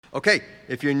Okay,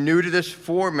 if you're new to this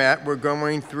format, we're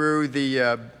going through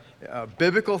the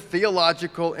biblical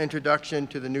theological introduction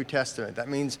to the New Testament. That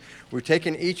means we're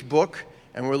taking each book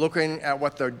and we're looking at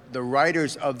what the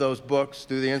writers of those books,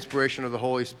 through the inspiration of the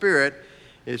Holy Spirit,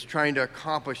 is trying to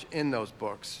accomplish in those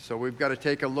books. So we've got to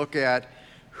take a look at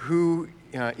who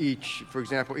for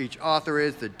example, each author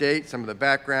is, the date, some of the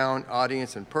background,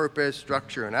 audience and purpose,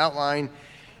 structure and outline.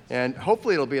 And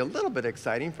hopefully it'll be a little bit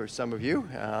exciting for some of you,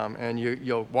 and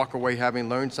you'll walk away having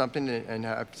learned something and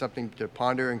have something to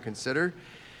ponder and consider.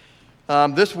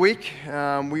 This week,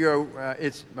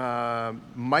 it's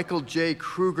Michael J.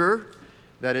 Kruger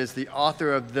that is the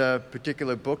author of the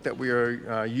particular book that we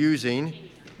are using,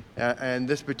 and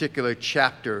this particular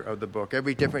chapter of the book.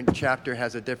 Every different chapter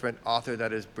has a different author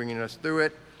that is bringing us through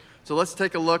it. So let's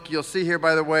take a look. You'll see here,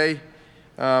 by the way,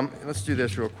 let's do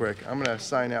this real quick. I'm going to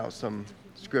sign out some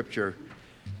scripture.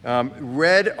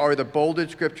 Red are the bolded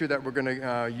scripture that we're going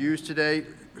to use today.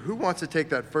 Who wants to take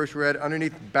that first red?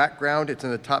 Underneath background, it's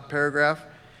in the top paragraph.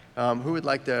 Who would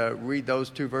like to read those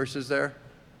two verses there?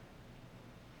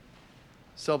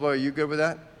 Silva, are you good with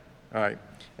that? All right.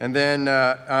 And then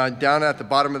down at the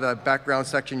bottom of the background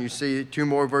section, you see two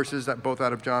more verses, that both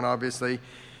out of John, obviously.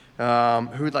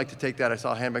 Who would like to take that? I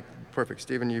saw a hand back. Perfect.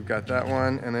 Stephen, you've got that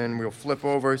one. And then we'll flip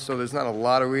over. So there's not a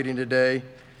lot of reading today.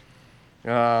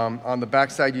 On the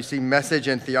back side, you see message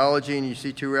and theology, and you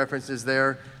see two references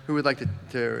there. Who would like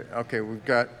to okay,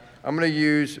 I'm going to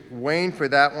use Wayne for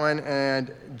that one.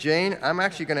 And Jane, I'm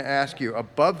actually going to ask you,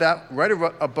 above that, right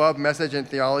above message and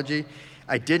theology,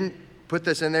 I didn't put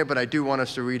this in there, but I do want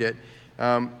us to read it.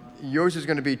 Yours is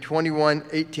going to be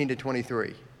 21:18 to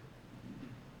 23.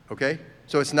 Okay?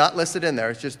 So it's not listed in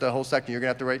there. It's just the whole section. You're going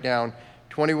to have to write down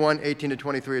 21:18 to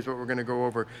 23 is what we're going to go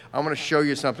over. I'm going to show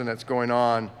you something that's going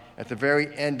on at the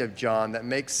very end of John that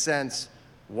makes sense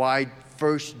why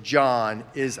 1 John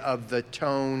is of the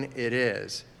tone it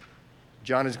is.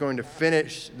 John is going to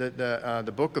finish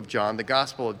the book of John, the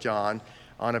Gospel of John,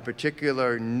 on a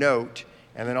particular note,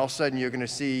 and then all of a sudden you're going to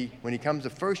see when he comes to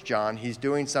 1 John, he's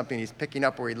doing something, he's picking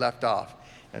up where he left off.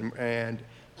 And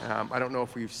I don't know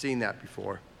if we've seen that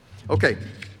before. Okay,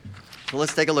 so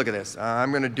let's take a look at this.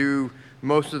 I'm going to do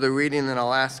most of the reading, and then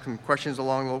I'll ask some questions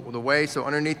along the way. So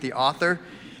underneath the author,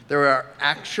 there are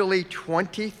actually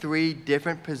 23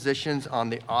 different positions on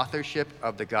the authorship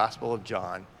of the Gospel of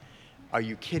John. Are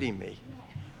you kidding me?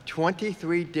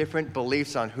 23 different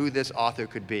beliefs on who this author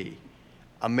could be.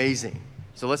 Amazing.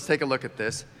 So let's take a look at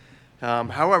this.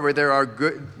 However, there are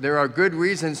good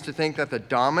reasons to think that the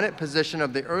dominant position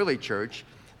of the early church,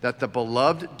 that the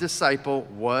beloved disciple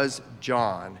was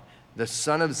John, the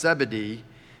son of Zebedee,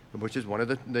 which is one of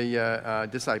the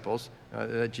disciples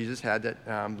that Jesus had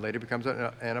that later becomes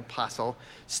an apostle,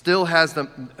 still has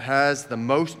the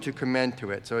most to commend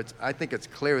to it. So I think it's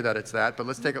clear that it's that, but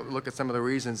let's take a look at some of the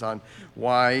reasons on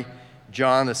why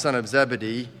John, the son of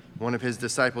Zebedee, one of his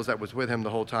disciples that was with him the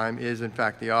whole time, is in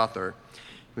fact the author.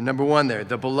 Number one there,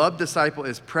 the beloved disciple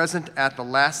is present at the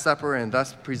Last Supper and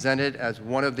thus presented as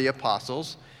one of the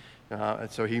apostles.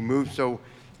 And so he moved. So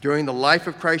during the life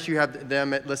of Christ, you have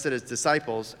them listed as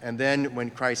disciples, and then when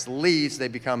Christ leaves, they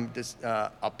become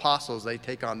apostles. They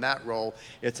take on that role.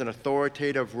 It's an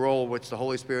authoritative role which the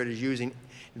Holy Spirit is using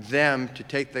them to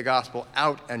take the gospel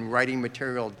out and writing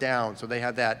material down. So they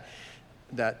have that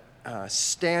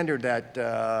standard,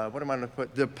 what am I going to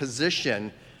put? The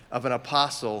position of an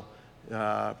apostle,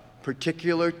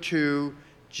 particular to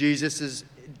Jesus'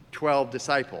 12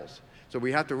 disciples. So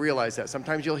we have to realize that.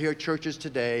 Sometimes you'll hear churches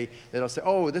today that'll say,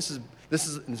 oh, this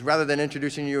is rather than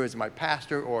introducing you as my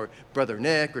pastor or Brother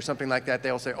Nick or something like that,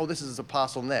 they'll say, oh, this is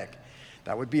Apostle Nick.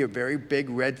 That would be a very big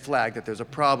red flag that there's a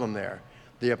problem there.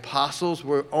 The apostles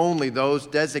were only those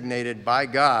designated by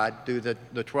God through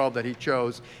the 12 that he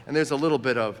chose. And there's a little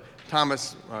bit of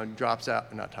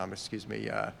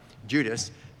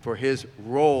Judas, for his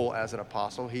role as an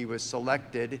apostle. He was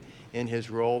selected in his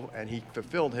role, and he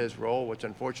fulfilled his role, which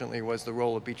unfortunately was the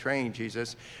role of betraying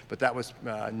Jesus. But that was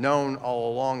known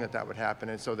all along that would happen.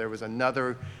 And so there was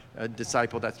another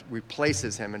disciple that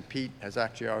replaces him, and Pete has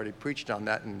actually already preached on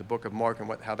that in the book of Mark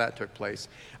and how that took place.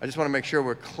 I just want to make sure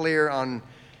we're clear on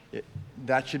it.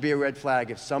 That should be a red flag.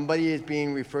 If somebody is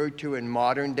being referred to in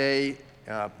modern day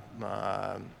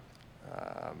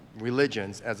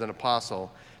religions as an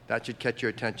apostle, that should catch your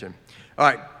attention. All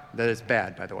right, that is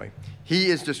bad, by the way. He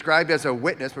is described as a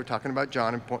witness. We're talking about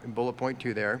John in bullet point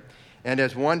 2 there. And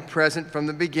as one present from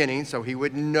the beginning, so he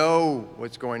would know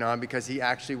what's going on because he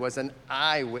actually was an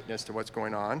eyewitness to what's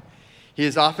going on. He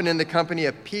is often in the company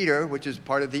of Peter, which is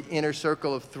part of the inner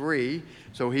circle of 3.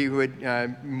 So he would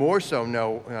more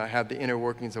so have the inner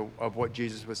workings of what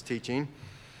Jesus was teaching.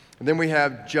 And then we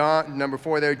have John, number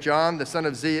 4 there, John, the son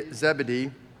of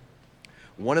Zebedee,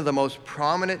 one of the most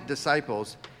prominent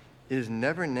disciples, is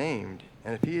never named.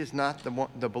 And if he is not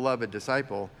the beloved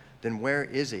disciple, then where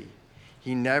is he?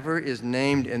 He never is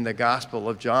named in the Gospel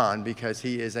of John because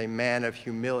he is a man of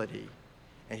humility,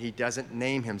 and he doesn't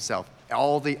name himself.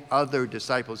 All the other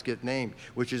disciples get named,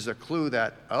 which is a clue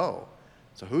that, oh,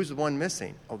 so who's the one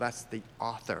missing? Oh, that's the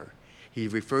author. He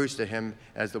refers to him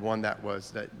as the one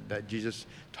that Jesus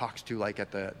talks to, like at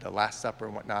the Last Supper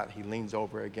and whatnot. He leans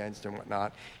over against and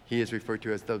whatnot. He is referred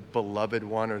to as the beloved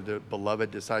one or the beloved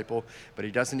disciple, but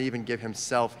he doesn't even give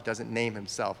himself, he doesn't name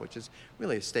himself, which is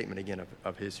really a statement, again,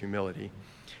 of his humility.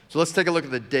 So let's take a look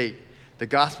at the date. The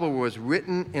gospel was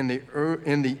written in the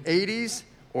 80s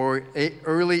or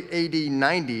early AD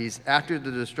 90s after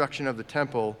the destruction of the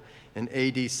temple in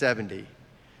AD 70.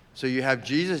 So you have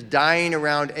Jesus dying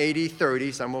around AD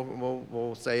 30. Some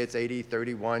will say it's AD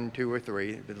 31, 2, or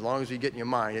 3. As long as you get in your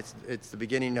mind, it's the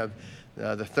beginning of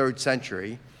the 3rd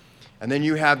century. And then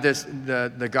you have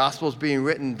the Gospels being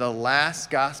written. The last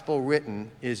Gospel written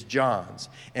is John's.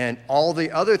 And all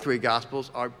the other 3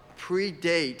 Gospels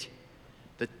predate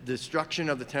the destruction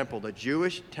of the temple. The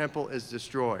Jewish temple is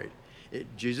destroyed.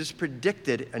 Jesus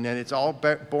predicted, and then it's all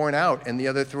borne out in the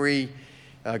other 3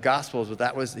 Gospels, but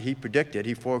that was, he predicted,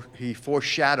 he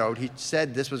foreshadowed, he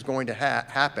said this was going to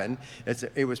happen.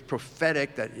 It was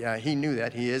prophetic that he knew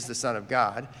that he is the Son of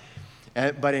God.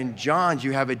 But in John's,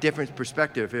 you have a different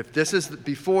perspective. If this is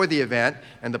before the event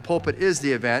and the pulpit is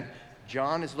the event,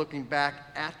 John is looking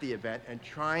back at the event and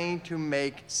trying to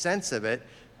make sense of it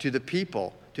to the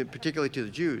people, particularly to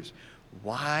the Jews.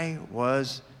 Why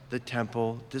was the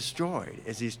temple destroyed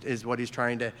is what he's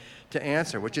trying to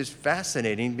answer, which is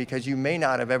fascinating because you may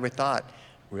not have ever thought,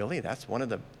 really, that's one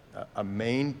of a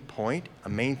main point, a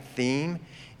main theme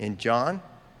in John?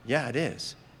 Yeah, it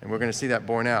is. And we're going to see that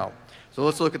borne out. So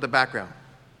let's look at the background.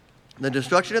 The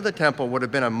destruction of the temple would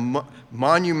have been a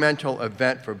monumental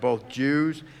event for both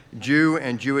Jew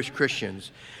and Jewish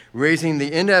Christians, raising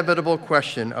the inevitable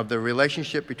question of the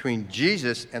relationship between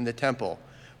Jesus and the temple.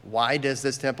 Why does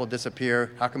this temple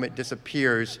disappear? How come it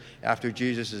disappears after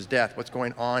Jesus' death? What's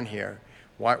going on here?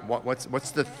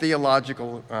 What's the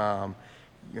theological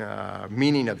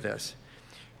meaning of this?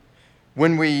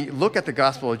 When we look at the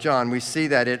Gospel of John, we see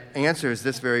that it answers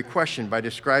this very question by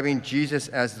describing Jesus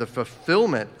as the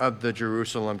fulfillment of the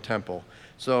Jerusalem temple.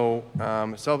 So,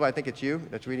 Silva, I think it's you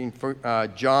that's reading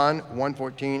John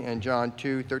 1:14 and John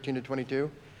 2:13 to 22.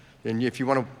 And if you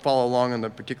want to follow along on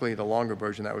particularly the longer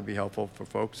version, that would be helpful for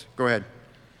folks. Go ahead.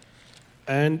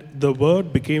 And the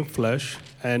Word became flesh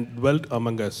and dwelt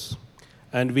among us.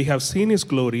 And we have seen his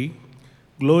glory,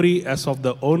 glory as of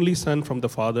the only Son from the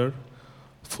Father,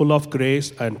 full of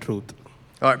grace and truth.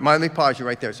 All right, let me pause you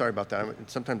right there. Sorry about that.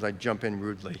 Sometimes I jump in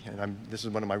rudely, and this is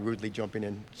one of my rudely jumping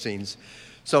in scenes.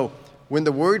 So when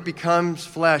the Word becomes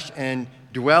flesh and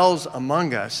dwells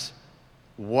among us,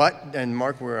 and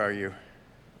Mark, where are you?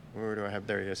 Where do I have?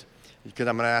 There he is. Because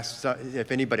I'm going to ask if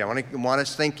anybody, I want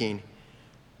us thinking,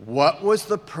 what was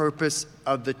the purpose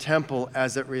of the temple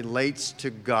as it relates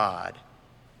to God?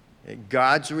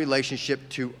 God's relationship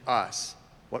to us.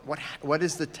 What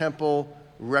does the temple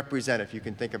represent, if you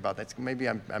can think about that? Maybe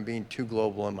I'm being too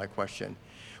global in my question.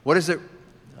 What is it?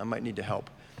 I might need to help.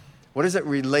 What does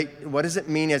it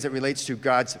mean as it relates to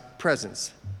God's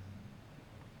presence?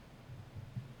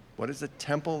 What is the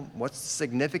temple? What's the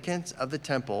significance of the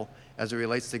temple as it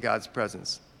relates to God's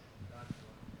presence?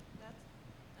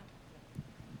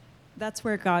 That's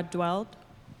where God dwelled.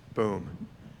 Boom.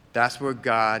 That's where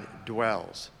God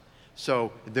dwells.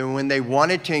 So then when they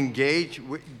wanted to engage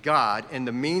with God and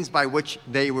the means by which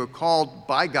they were called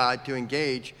by God to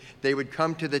engage, they would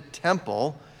come to the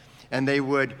temple, and they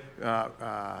would,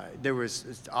 there was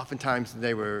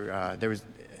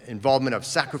involvement of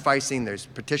sacrificing, there's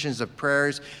petitions of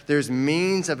prayers, there's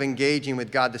means of engaging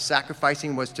with God. The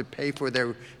sacrificing was to pay for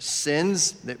their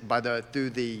sins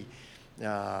through the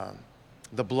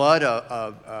blood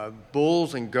of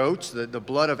bulls and goats, the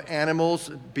blood of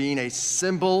animals being a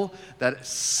symbol that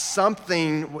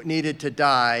something needed to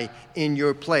die in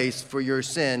your place for your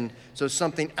sin. So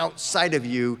something outside of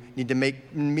you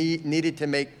needed to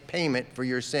make payment for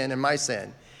your sin and my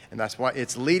sin. And that's why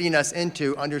it's leading us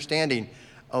into understanding,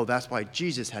 oh, that's why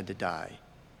Jesus had to die.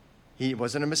 He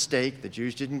wasn't a mistake. The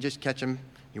Jews didn't just catch him.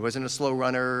 He wasn't a slow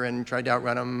runner and tried to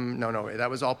outrun him. No, that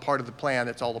was all part of the plan.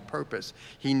 That's all the purpose.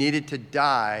 He needed to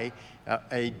die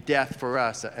a death for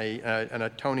us, an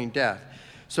atoning death.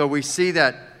 So we see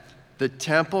that the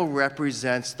temple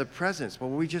represents the presence. Well,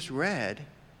 we just read,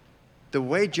 the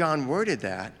way John worded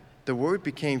that, the Word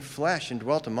became flesh and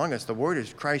dwelt among us. The Word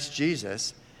is Christ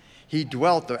Jesus. He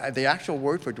dwelt, the actual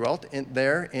word for dwelt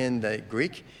there in the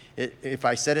Greek, if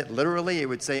I said it literally, it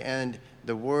would say, and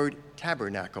the word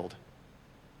tabernacled.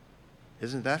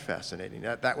 Isn't that fascinating?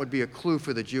 That would be a clue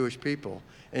for the Jewish people.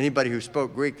 Anybody who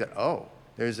spoke Greek that,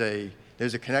 there's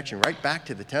a connection right back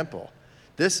to the temple.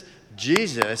 This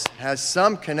Jesus has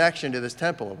some connection to this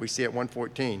temple. We see at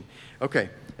 114. Okay,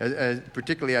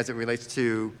 particularly as it relates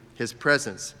to his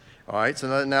presence. All right,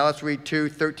 so now let's read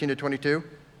 2:13-22.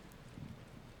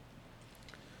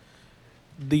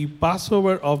 The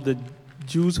Passover of the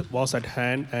Jews was at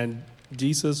hand, and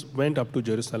Jesus went up to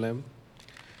Jerusalem.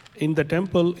 In the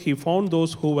temple, he found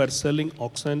those who were selling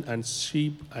oxen and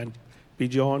sheep and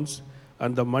pigeons,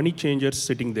 and the money changers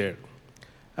sitting there.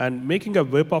 And making a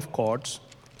whip of cords,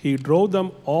 he drove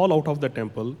them all out of the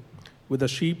temple with the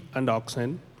sheep and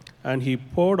oxen, and he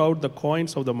poured out the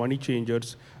coins of the money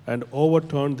changers and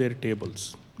overturned their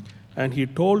tables. And he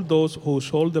told those who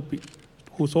sold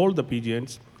the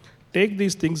pigeons, "Take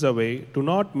these things away. Do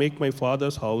not make my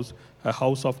Father's house a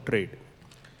house of trade."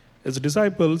 His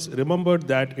disciples remembered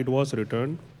that it was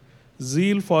written,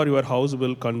 "Zeal for your house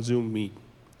will consume me."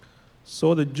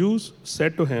 So the Jews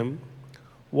said to him,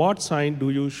 "What sign do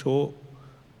you show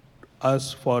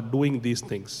us for doing these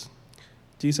things?"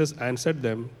 Jesus answered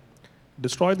them,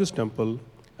 "Destroy this temple,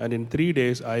 and in 3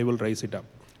 days I will raise it up."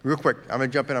 Real quick, I'm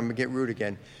going to jump in. I'm going to get rude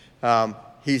again.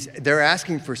 They're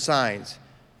asking for signs.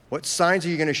 What signs are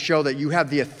you going to show that you have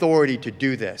the authority to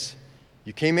do this?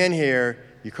 You came in here,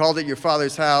 you called it your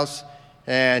Father's house,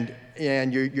 and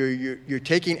you're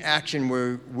taking action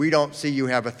where we don't see you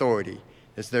have authority.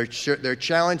 It's their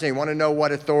challenge. They want to know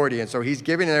what authority. And so he's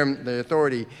giving them the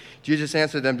authority. Jesus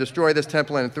answered them, "Destroy this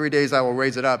temple, and in 3 days I will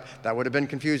raise it up." That would have been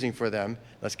confusing for them.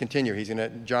 Let's continue.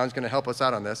 John's going to help us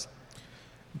out on this.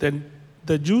 Then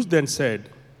the Jews then said,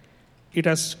 "It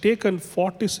has taken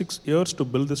 46 years to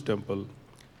build this temple,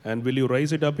 and will you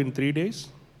raise it up in 3 days?"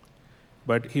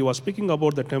 But he was speaking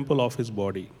about the temple of his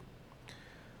body.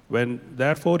 When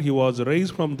therefore he was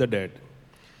raised from the dead,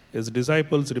 his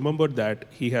disciples remembered that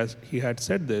he had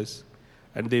said this,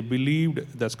 and they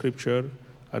believed the scripture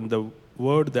and the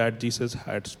word that Jesus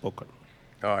had spoken.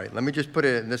 All right, let me just put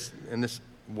it in this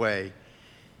way.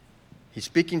 He's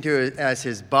speaking to it as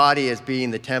his body as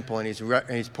being the temple, and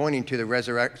he's pointing to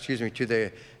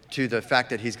the to the fact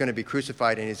that he's going to be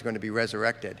crucified and he's going to be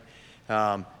resurrected.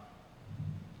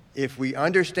 If we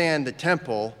understand the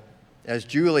temple, as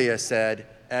Julia said,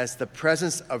 as the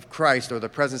presence of Christ or the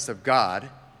presence of God,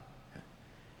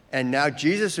 and now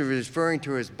Jesus is referring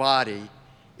to his body,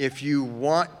 if you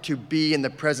want to be in the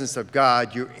presence of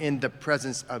God, you're in the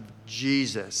presence of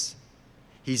Jesus.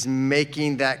 He's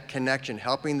making that connection,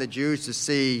 helping the Jews to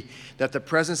see that the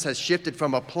presence has shifted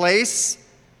from a place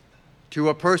to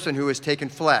a person who has taken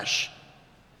flesh.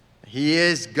 He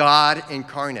is God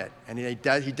incarnate, and he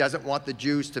doesn't want the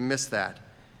Jews to miss that.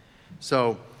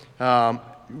 So,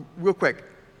 real quick,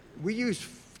 we use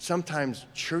sometimes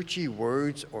churchy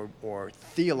words or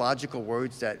theological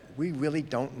words that we really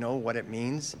don't know what it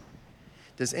means.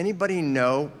 Does anybody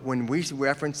know when we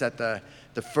reference that the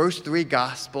first 3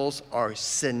 Gospels are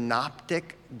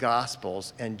synoptic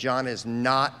Gospels, and John is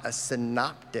not a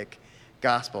synoptic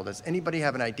Gospel? Does anybody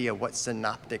have an idea what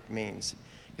synoptic means?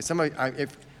 Because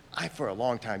I for a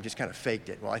long time just kind of faked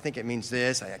it. Well, I think it means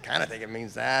this. I kind of think it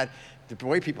means that. The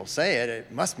way people say it,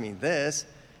 it must mean this.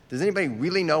 Does anybody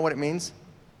really know what it means?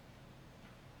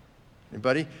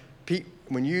 Anybody? Pete,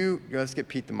 let's get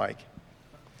Pete the mic.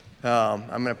 I'm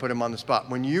going to put him on the spot.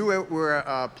 When you were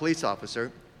a police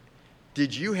officer,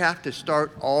 did you have to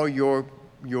start all your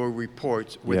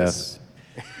reports with Yes.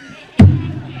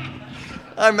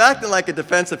 I'm acting like a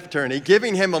defensive attorney,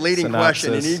 giving him a leading Synopsis.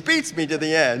 question, and he beats me to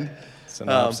the end.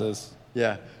 Synopsis.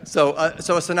 Yeah. So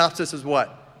a synopsis is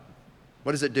what?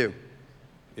 What does it do?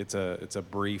 It's a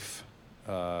brief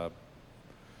recap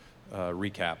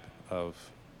of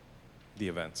the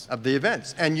events. Of the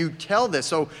events. And you tell this.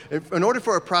 So in order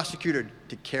for a prosecutor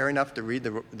to care enough to read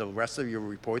the rest of your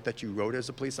report that you wrote as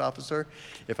a police officer,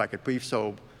 if I could be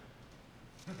so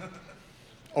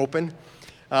open,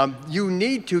 you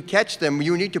need to catch them.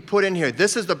 You need to put in here,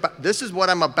 this is what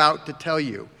I'm about to tell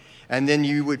you. And then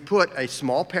you would put a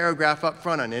small paragraph up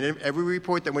front on it, every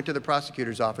report that went to the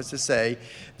prosecutor's office to say,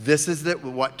 this is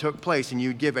what took place. And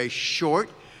you'd give a short,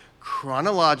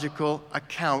 chronological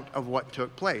account of what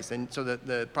took place. And so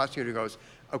the prosecutor goes,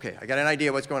 okay, I got an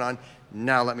idea what's going on.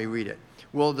 Now let me read it.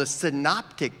 Well, the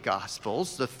synoptic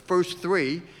Gospels, the first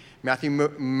 3,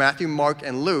 Matthew, Mark,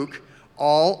 and Luke,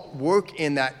 all work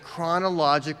in that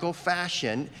chronological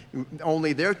fashion,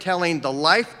 only they're telling the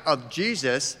life of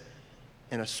Jesus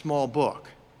in a small book.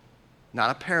 not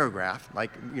a paragraph,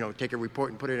 like, take a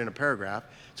report and put it in a paragraph.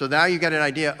 So now you get an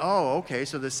idea, okay,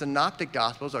 so the synoptic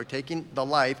gospels are taking the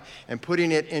life and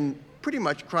putting it in pretty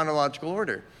much chronological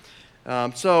order.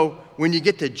 So when you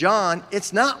get to John,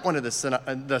 it's not one of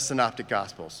the synoptic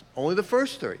gospels, only the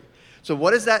first three. So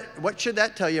what should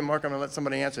that tell you, Mark? I'm going to let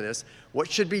somebody answer this. What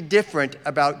should be different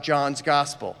about John's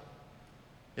gospel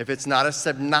if it's not a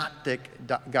synoptic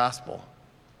gospel?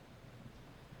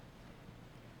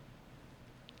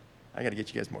 I got to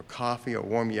get you guys more coffee or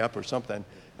warm you up or something.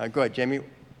 Go ahead, Jamie.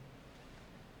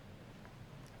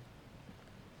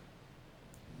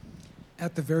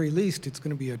 At the very least, it's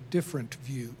going to be a different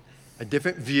view. A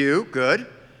different view, good.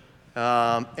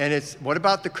 And what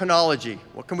about the chronology?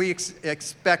 What can we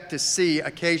expect to see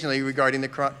occasionally regarding the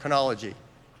chronology?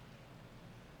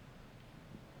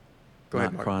 Go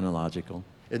ahead, Mark. Chronological.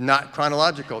 It's not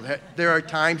chronological. There are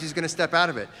times he's going to step out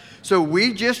of it. So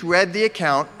we just read the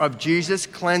account of Jesus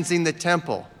cleansing the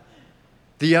temple.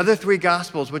 The other three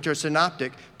gospels, which are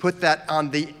synoptic, put that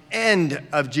on the end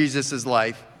of Jesus'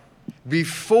 life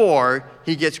before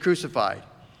he gets crucified.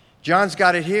 John's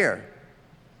got it here.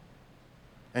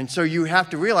 And so you have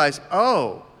to realize,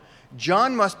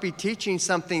 John must be teaching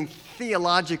something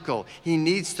theological. He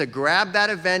needs to grab that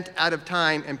event out of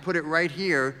time and put it right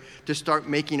here to start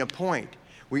making a point.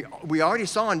 We already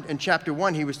saw in chapter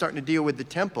 1, he was starting to deal with the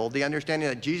temple, the understanding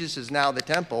that Jesus is now the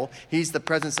temple. He's the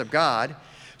presence of God.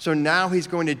 So now he's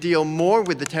going to deal more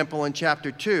with the temple in chapter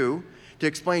 2 to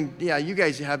explain, you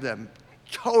guys have them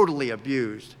totally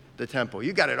abused the temple.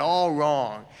 You got it all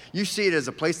wrong. You see it as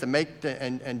a place to make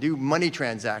and do money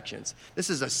transactions. This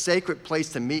is a sacred place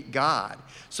to meet God.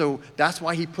 So that's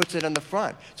why he puts it in the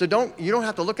front. So you don't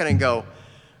have to look at it and go,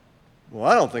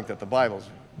 well, I don't think that the Bible's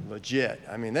legit.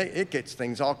 I mean, it gets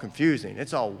things all confusing.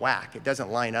 It's all whack. It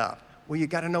doesn't line up. Well, you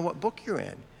got to know what book you're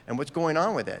in and what's going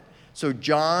on with it. So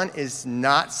John is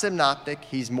not synoptic.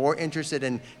 He's more interested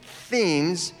in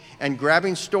themes and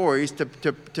grabbing stories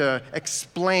to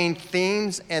explain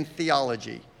themes and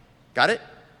theology. Got it?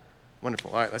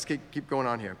 Wonderful. All right, let's keep going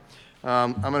on here.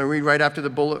 I'm going to read right after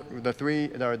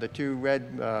the two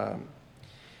red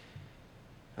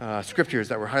scriptures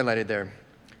that were highlighted there.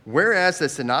 Whereas the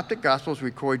synoptic gospels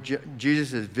record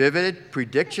Jesus' vivid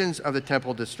predictions of the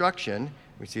temple destruction,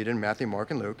 we see it in Matthew,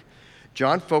 Mark, and Luke,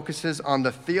 John focuses on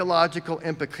the theological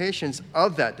implications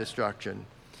of that destruction,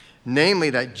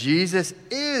 namely that Jesus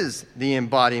is the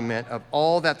embodiment of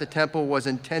all that the temple was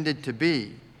intended to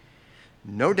be.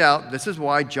 No doubt, this is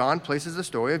why John places the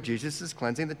story of Jesus'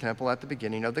 cleansing the temple at the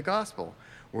beginning of the gospel,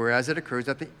 whereas it occurs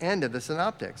at the end of the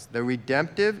synoptics. The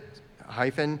redemptive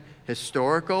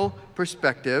historical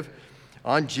perspective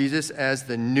on Jesus as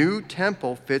the new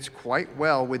temple fits quite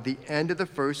well with the end of the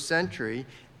first century,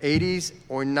 80s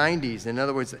or 90s. In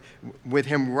other words, with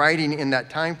him writing in that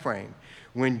time frame,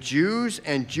 when Jews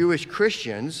and Jewish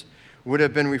Christians would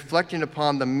have been reflecting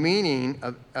upon the meaning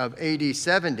of AD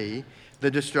 70, the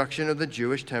destruction of the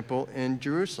Jewish temple in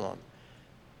Jerusalem.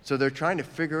 So they're trying to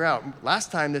figure out,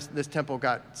 last time this temple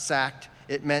got sacked,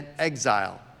 it meant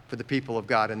exile for the people of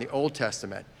God in the Old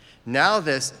Testament. Now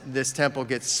this temple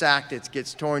gets sacked, it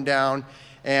gets torn down,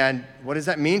 and what does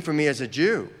that mean for me as a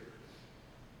Jew?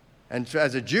 And so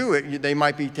as a Jew, they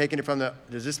might be taking it from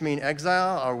does this mean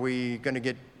exile? Are we going to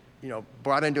get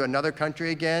brought into another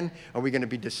country again? Are we going to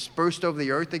be dispersed over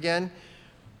the earth again?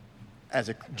 As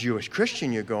a Jewish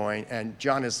Christian, you're going, and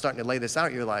John is starting to lay this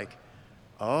out, you're like,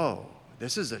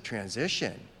 this is a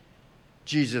transition.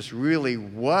 Jesus really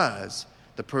was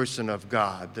the person of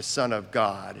God, the Son of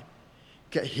God,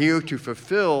 here to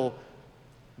fulfill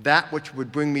that which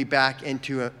would bring me back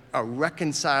into a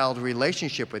reconciled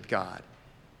relationship with God.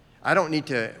 I don't need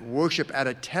to worship at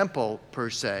a temple per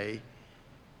se.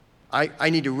 I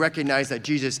need to recognize that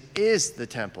Jesus is the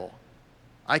temple.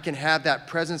 I can have that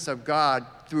presence of God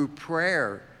through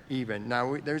prayer even.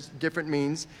 Now, there's different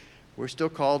means. We're still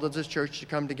called as a church to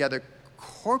come together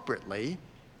corporately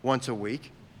once a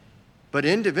week. But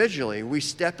individually, we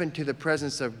step into the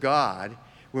presence of God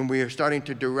when we are starting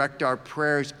to direct our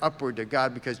prayers upward to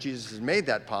God because Jesus has made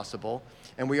that possible.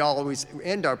 And we always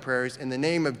end our prayers in the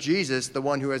name of Jesus, the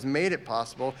one who has made it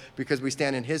possible, because we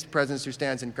stand in his presence, who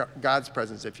stands in God's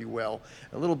presence, if you will.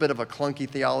 A little bit of a clunky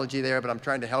theology there, but I'm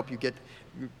trying to help you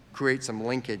create some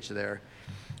linkage there.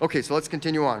 Okay, so let's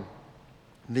continue on.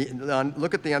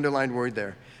 Look at the underlined word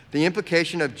there. The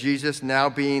implication of Jesus now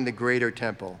being the greater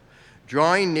temple.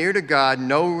 Drawing near to God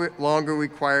no longer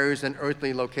requires an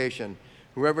earthly location.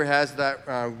 Whoever has that,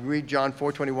 read John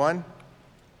 4:21.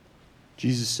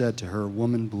 Jesus said to her,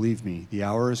 "Woman, believe me, the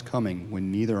hour is coming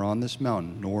when neither on this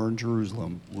mountain nor in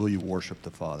Jerusalem will you worship the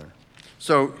Father."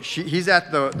 So he's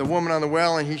at the woman on the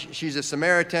well, and she's a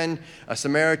Samaritan. A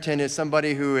Samaritan is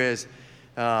somebody who is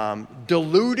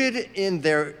deluded in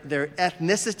their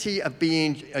ethnicity of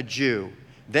being a Jew.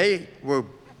 They were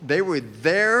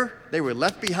there, they were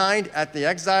left behind at the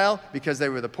exile because they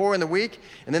were the poor and the weak,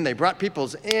 and then they brought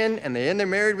peoples in, and they're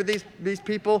married with these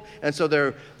people, and so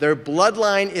their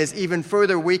bloodline is even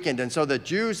further weakened. And so the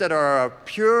Jews that are of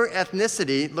pure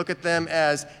ethnicity look at them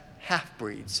as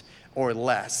half-breeds or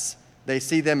less. They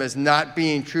see them as not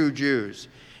being true Jews.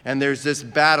 And there's this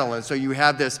battle, and so you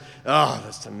have this,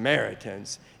 the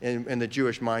Samaritans in the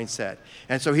Jewish mindset.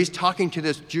 And so he's talking to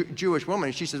this Jewish woman,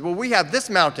 and she says, well, we have this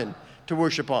mountain to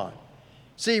worship on.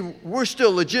 See, we're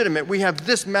still legitimate. We have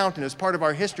this mountain as part of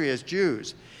our history as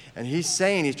Jews. And he's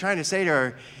trying to say to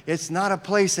her, it's not a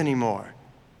place anymore.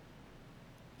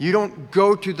 You don't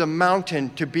go to the mountain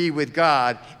to be with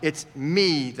God. It's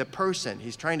me, the person.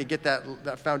 He's trying to get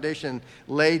that foundation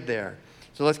laid there.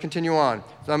 So let's continue on.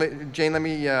 So Jane, let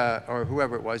me, or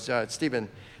whoever it was, Stephen,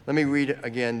 let me read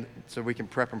again so we can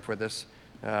prep him for this.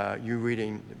 You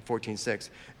reading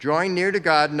 14:6. Drawing near to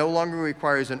God no longer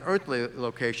requires an earthly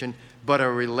location, but a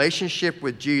relationship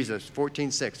with Jesus.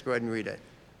 14:6. Go ahead and read it.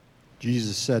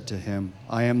 Jesus said to him,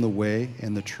 I am the way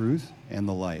and the truth and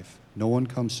the life. No one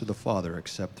comes to the Father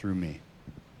except through me.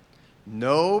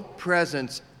 No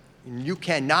presence. You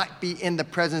cannot be in the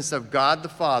presence of God the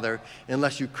Father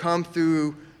unless you come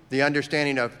through the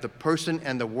understanding of the person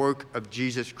and the work of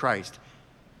Jesus Christ.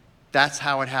 That's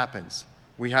how it happens.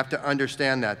 We have to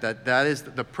understand that is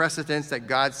the precedence that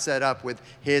God set up with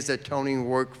his atoning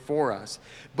work for us.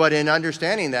 But in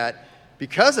understanding that,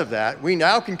 because of that, we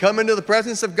now can come into the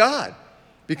presence of God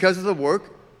because of the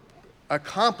work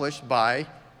accomplished by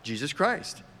Jesus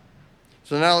Christ.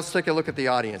 So now let's take a look at the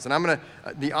audience. And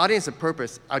the audience of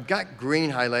purpose, I've got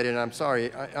green highlighted, and I'm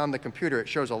sorry, on the computer it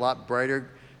shows a lot brighter,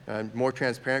 more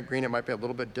transparent green. It might be a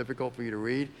little bit difficult for you to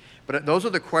read. But those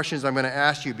are the questions I'm going to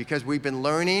ask you because we've been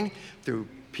learning through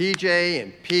PJ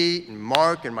and Pete and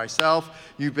Mark and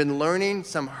myself. You've been learning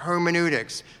some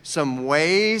hermeneutics, some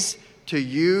ways to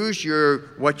use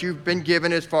what you've been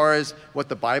given as far as what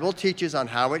the Bible teaches on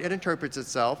how it interprets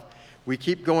itself. We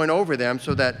keep going over them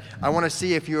so that I want to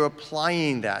see if you're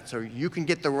applying that so you can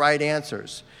get the right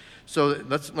answers. So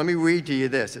let me read to you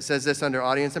this. It says this under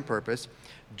audience and purpose.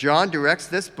 John directs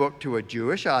this book to a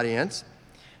Jewish audience,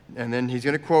 and then he's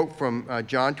going to quote from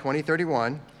John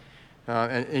 20:31.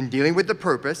 And in dealing with the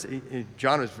purpose,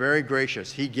 John was very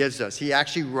gracious. He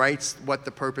actually writes what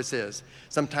the purpose is.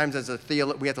 Sometimes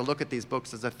we have to look at these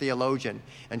books as a theologian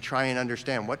and try and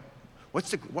understand what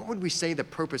would we say the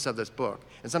purpose of this book?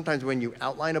 And sometimes when you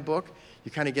outline a book,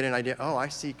 you kind of get an idea, I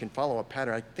see, can follow a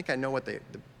pattern. I think I know what the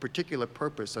particular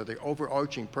purpose or the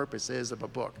overarching purpose is of a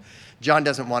book. John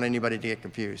doesn't want anybody to get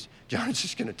confused. John's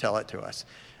just going to tell it to us.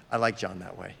 I like John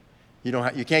that way. You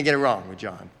can't get it wrong with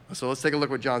John. So let's take a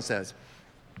look what John says.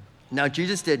 Now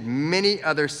Jesus did many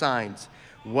other signs.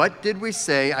 What did we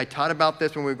say? I taught about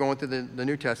this when we were going through the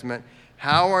New Testament.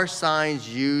 How are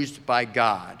signs used by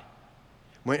God?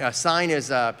 When a sign is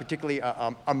particularly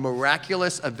a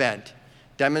miraculous event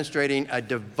demonstrating a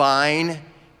divine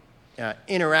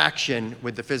interaction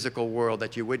with the physical world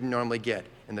that you wouldn't normally get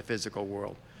in the physical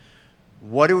world.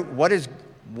 Why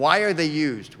are they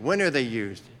used? When are they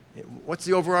used? What's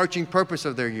the overarching purpose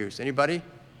of their use? Anybody?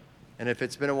 And if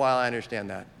it's been a while, I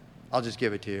understand that. I'll just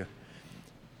give it to you.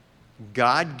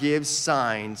 God gives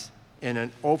signs in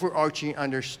an overarching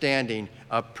understanding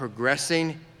of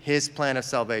progressing his plan of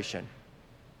salvation.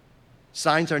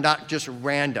 Signs are not just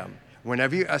random.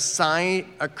 Whenever a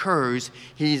sign occurs,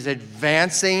 he's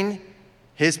advancing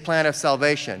his plan of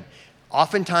salvation.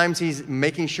 Oftentimes, he's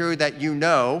making sure that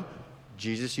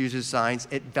Jesus uses signs.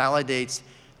 It validates,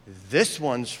 this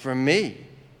one's from me.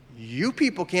 You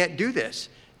people can't do this.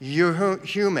 You're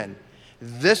human.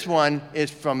 This one is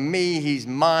from me. He's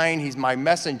mine. He's my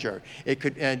messenger.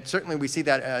 And certainly we see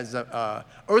that as an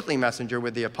earthly messenger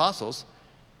with the apostles.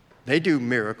 They do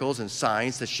miracles and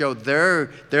signs to show they're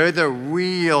the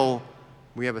real.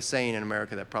 We have a saying in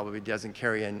America that probably doesn't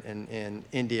carry in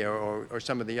India or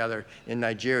some of the other in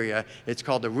Nigeria. It's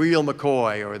called the real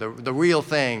McCoy or the real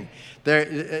thing.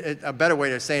 A better way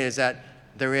to say it is that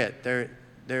they're it.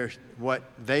 They're what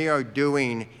they are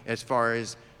doing as far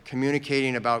as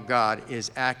communicating about God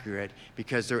is accurate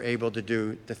because they're able to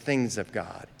do the things of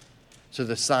God. So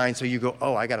the sign, so you go,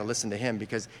 I got to listen to him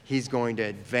because he's going to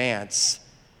advance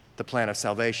the plan of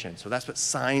salvation. So that's what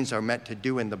signs are meant to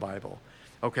do in the Bible.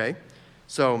 Okay,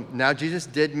 so now Jesus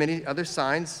did many other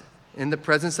signs in the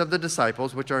presence of the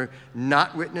disciples, which are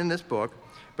not written in this book,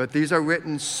 but these are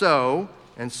written so,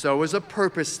 and so is a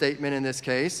purpose statement in this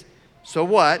case, So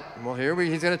what? Well,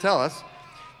 he's going to tell us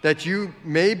that you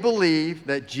may believe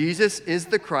that Jesus is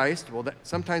the Christ. Well,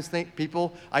 sometimes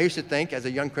I used to think as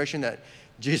a young Christian that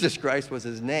Jesus Christ was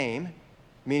his name,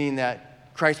 meaning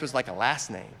that Christ was like a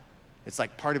last name. It's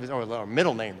like part of his, or a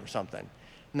middle name or something.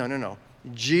 No.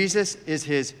 Jesus is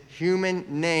his human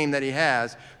name that he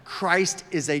has. Christ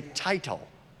is a title.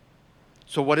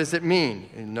 So what does it mean?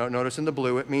 Notice in the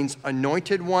blue, it means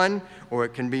anointed one, or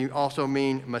it can also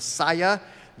mean Messiah.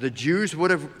 The Jews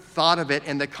would have thought of it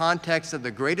in the context of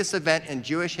the greatest event in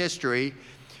Jewish history,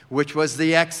 which was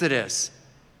the Exodus.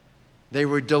 They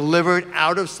were delivered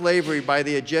out of slavery by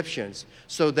the Egyptians.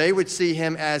 So they would see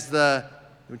him as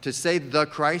to say the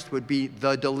Christ would be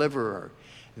the deliverer.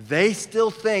 They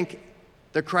still think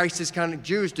the Christ is kind of,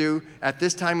 Jews do, at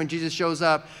this time when Jesus shows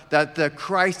up, that the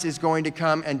Christ is going to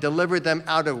come and deliver them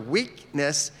out of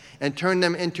weakness and turn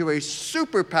them into a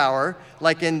superpower,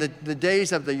 like in the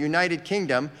days of the United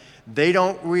Kingdom. They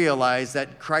don't realize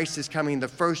that Christ is coming the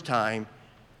first time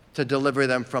to deliver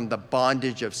them from the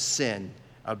bondage of sin,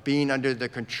 of being under the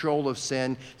control of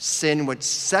sin. Sin would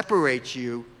separate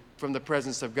you from the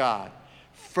presence of God.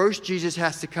 First, Jesus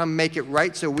has to come make it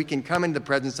right so we can come into the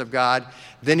presence of God.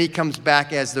 Then he comes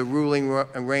back as the ruling,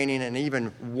 reigning, and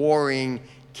even warring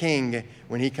king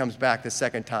when he comes back the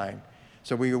second time.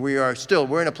 So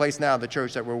we're in a place now, the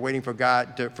church, that we're waiting for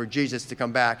for Jesus to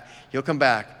come back. He'll come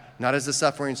back, not as the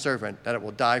suffering servant, that it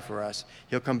will die for us.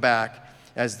 He'll come back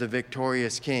as the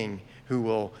victorious king who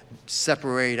will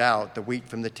separate out the wheat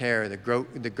from the tare, the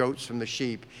goats from the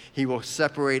sheep. He will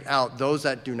separate out those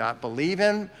that do not believe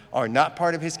him, are not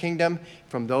part of his kingdom,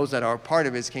 from those that are part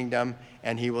of his kingdom,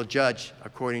 and he will judge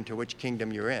according to which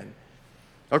kingdom you're in.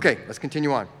 Okay, let's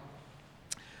continue on.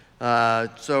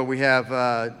 So we have,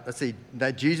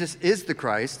 that Jesus is the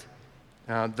Christ,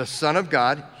 the Son of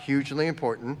God, hugely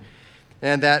important,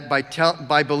 and that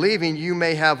by believing you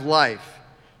may have life.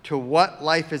 To what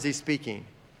life is he speaking?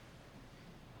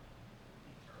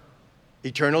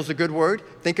 Eternal is a good word.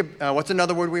 Think of, what's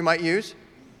another word we might use?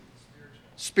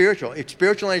 Spiritual.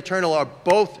 Spiritual and eternal are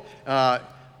both,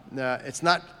 it's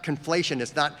not conflation.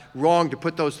 It's not wrong to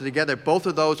put those together. Both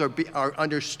of those are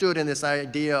understood in this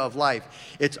idea of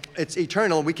life. It's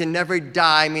eternal. We can never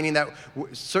die, meaning that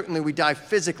certainly we die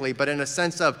physically, but in a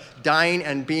sense of dying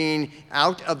and being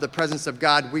out of the presence of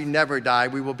God, we never die.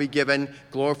 We will be given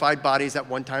glorified bodies at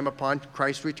one time upon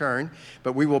Christ's return,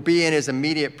 but we will be in his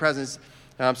immediate presence.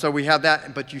 So we have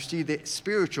that, but you see the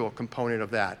spiritual component of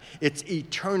that. It's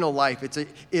eternal life.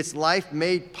 It's life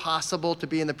made possible to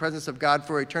be in the presence of God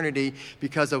for eternity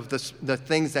because of the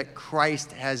things that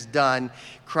Christ has done.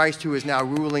 Christ, who is now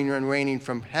ruling and reigning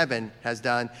from heaven, has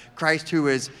done. Christ, who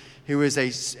is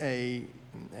a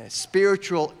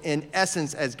spiritual in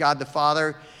essence as God the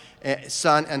Father,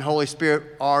 Son, and Holy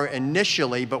Spirit are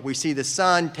initially, but we see the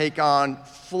Son take on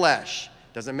flesh.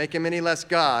 Doesn't make him any less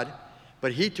God.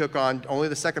 But he took on, only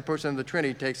the second person of the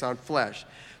Trinity takes on flesh.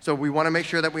 So we want to make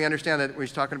sure that we understand that we're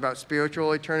talking about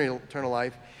spiritual eternal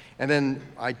life. And then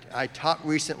I taught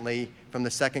recently from the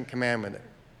third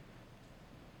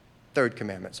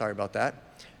commandment, sorry about that.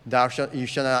 You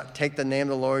shall not take the name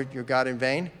of the Lord your God in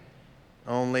vain.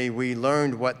 Only we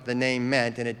learned what the name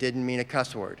meant, and it didn't mean a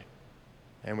cuss word.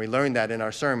 And we learned that in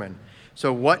our sermon.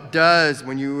 So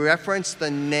when you reference the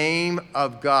name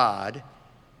of God,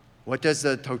 what does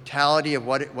the totality of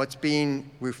what's being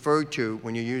referred to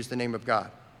when you use the name of God?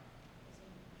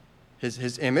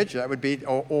 His image, that would be,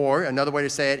 or another way to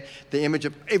say it, the image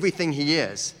of everything he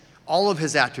is, all of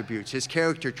his attributes, his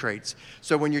character traits.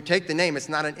 So when you take the name, it's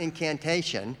not an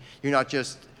incantation. You're not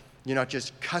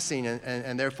just cussing,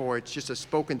 and therefore it's just a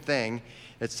spoken thing.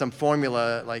 It's some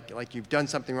formula, like you've done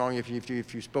something wrong if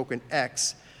you've spoken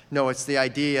X. No, it's the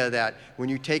idea that when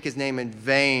you take his name in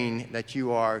vain, that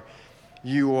you are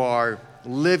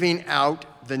living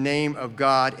out the name of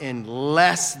God in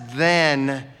less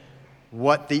than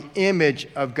what the image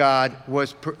of God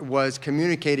was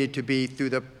communicated to be through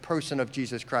the person of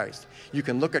Jesus Christ. You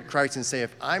can look at Christ and say,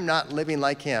 if I'm not living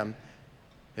like him,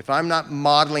 if I'm not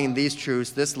modeling these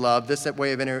truths, this love, this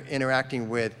way of interacting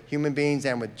with human beings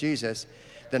and with Jesus,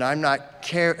 then I'm not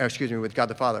with God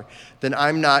the Father, then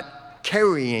I'm not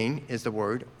carrying, is the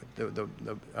word,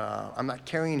 I'm not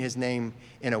carrying his name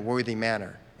in a worthy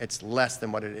manner. It's less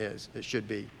than what it should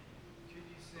be. Could you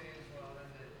say as well then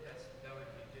that would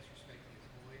be disrespecting his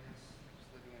holiness,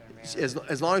 just living in a manner?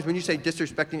 As long as when you say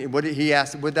disrespecting, he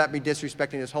asked, would that be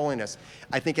disrespecting his holiness?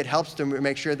 I think it helps to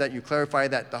make sure that you clarify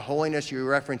that the holiness you're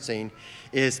referencing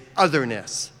is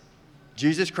otherness.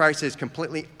 Jesus Christ is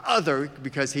completely other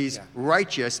because he's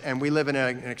righteous, and we live in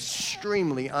an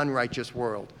extremely unrighteous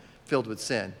world filled with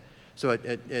sin. So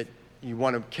you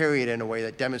want to carry it in a way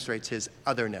that demonstrates his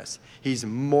otherness. He's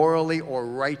morally or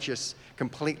righteous,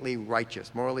 completely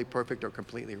righteous, morally perfect or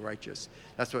completely righteous.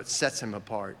 That's what sets him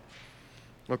apart.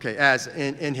 Okay, as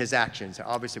in his actions.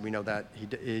 Obviously, we know that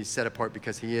he's set apart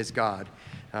because he is God.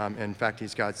 In fact,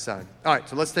 he's God's son. All right,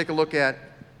 so let's take a look at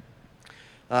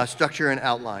structure and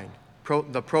outline.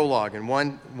 The prologue in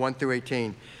 1 through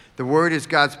 18. The Word is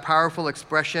God's powerful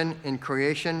expression in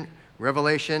creation,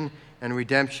 revelation, and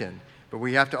redemption. But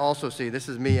we have to also see, this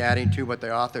is me adding to what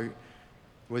the author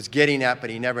was getting at, but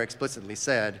he never explicitly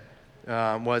said,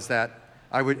 was that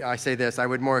I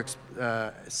would more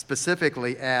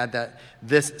specifically add that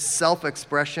this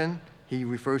self-expression, he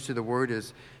refers to the Word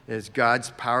as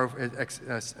God's power,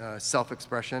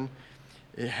 self-expression.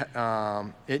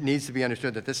 It needs to be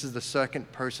understood that this is the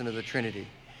second person of the Trinity.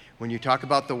 When you talk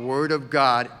about the Word of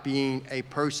God being a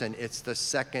person, it's the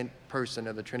second person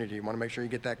of the Trinity. You want to make sure you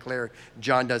get that clear.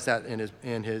 John does that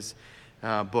in his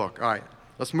book. All right,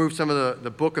 let's move some of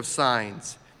the book of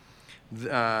signs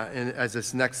as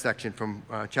this next section from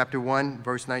chapter 1,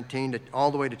 verse 19, all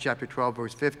the way to chapter 12,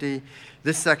 verse 50.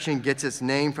 This section gets its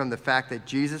name from the fact that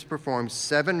Jesus performed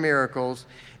 7 miracles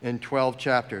in 12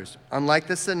 chapters. Unlike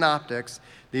the synoptics,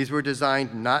 these were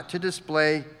designed not to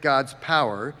display God's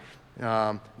power.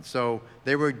 So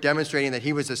they were demonstrating that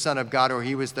he was the Son of God or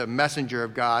he was the messenger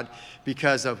of God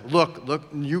because of, look,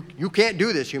 you can't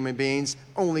do this, human beings.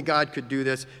 Only God could do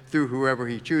this through whoever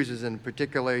he chooses, and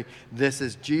particularly this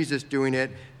is Jesus doing it,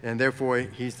 and therefore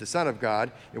he's the Son of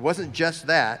God. It wasn't just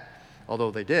that, although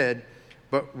they did,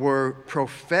 but were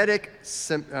prophetic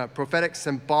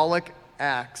symbolic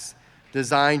acts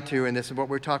designed to, and this is what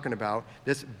we're talking about,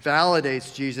 this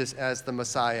validates Jesus as the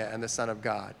Messiah and the Son of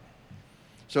God.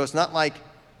 So it's not like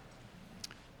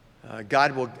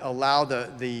God will allow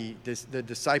the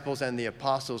disciples and the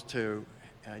apostles to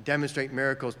demonstrate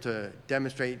miracles to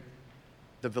demonstrate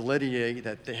the validity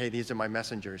that, hey, these are my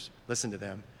messengers. Listen to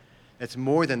them. It's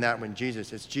more than that when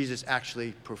it's Jesus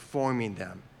actually performing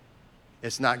them.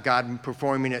 It's not God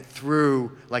performing it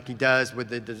through like he does with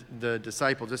the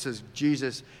disciples. This is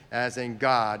Jesus as in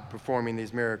God performing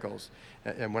these miracles.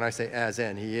 And when I say as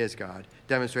in, he is God,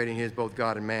 demonstrating he is both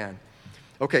God and man.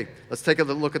 Okay, let's take a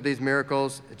look at these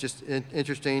miracles. It's just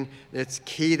interesting. It's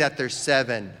key that there's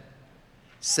 7.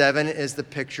 7 is the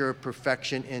picture of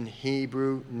perfection in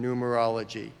Hebrew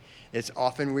numerology. It's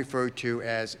often referred to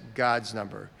as God's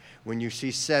number. When you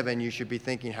see 7, you should be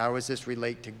thinking, how does this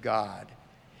relate to God?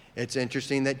 It's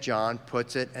interesting that John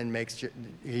puts it and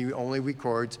he only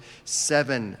records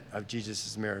 7 of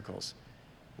Jesus' miracles.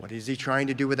 What is he trying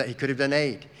to do with that? He could have done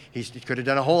 8. He could have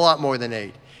done a whole lot more than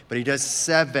 8. But he does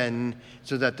 7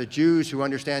 so that the Jews who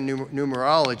understand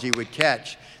numerology would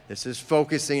catch. This is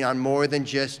focusing on more than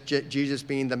just Jesus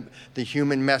being the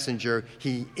human messenger.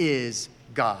 He is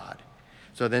God.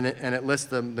 So then, it lists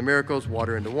the miracles: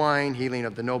 water into wine, healing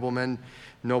of the nobleman,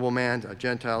 a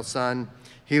Gentile son,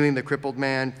 healing the crippled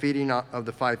man, feeding of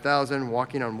the 5,000,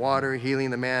 walking on water, healing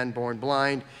the man born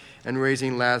blind, and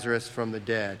raising Lazarus from the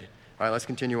dead. All right, let's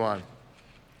continue on.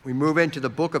 We move into the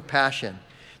book of Passion.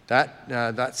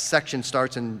 That section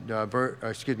starts in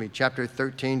chapter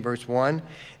 13, verse 1,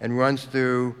 and runs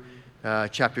through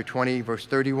chapter 20, verse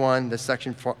 31. This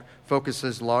section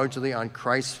focuses largely on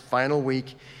Christ's final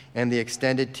week and the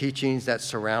extended teachings that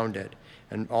surround it.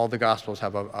 And all the Gospels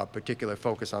have a particular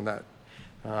focus on that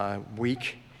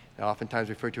week, oftentimes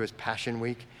referred to as Passion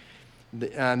Week.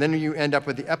 And then you end up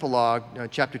with the epilogue,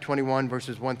 chapter 21,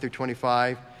 verses 1 through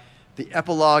 25. The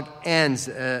epilogue ends,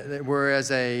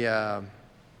 whereas I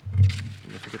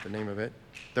forget the name of it,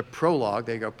 the prologue,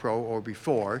 there you go, pro or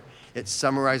before, it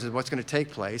summarizes what's going to take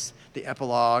place. The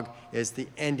epilogue is the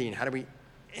ending. How do we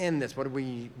end this? What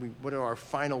are our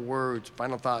final words,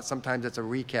 final thoughts? Sometimes it's a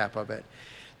recap of it.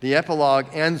 The epilogue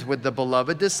ends with the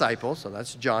beloved disciple, so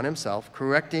that's John himself,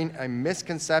 correcting a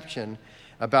misconception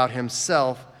about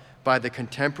himself by the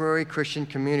contemporary Christian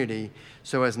community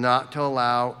so as not to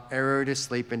allow error to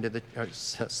sleep into the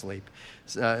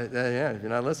if you're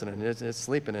not listening, it's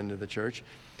sleeping into the church.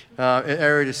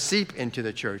 Error to seep into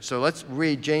the church. So let's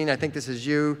read, Jane, I think this is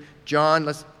you.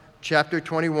 John, chapter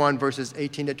 21, verses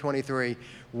 18 to 23.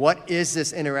 What is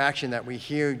this interaction that we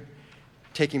hear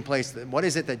taking place? What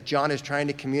is it that John is trying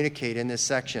to communicate in this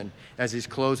section as he's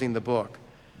closing the book?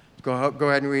 Go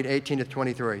ahead and read 18 to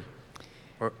 23.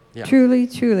 Truly,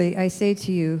 truly, I say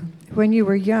to you, when you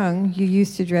were young, you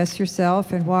used to dress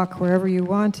yourself and walk wherever you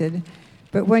wanted.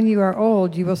 But when you are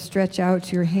old, you will stretch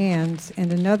out your hands,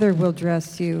 and another will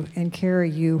dress you and carry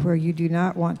you where you do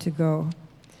not want to go.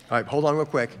 All right, hold on real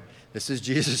quick. This is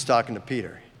Jesus talking to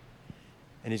Peter.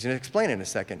 And he's going to explain in a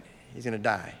second. He's going to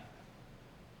die.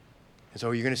 And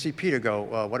so you're going to see Peter go,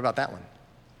 well, what about that one?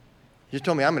 You just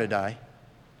told me I'm going to die.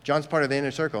 John's part of the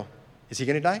inner circle. Is he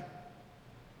going to die?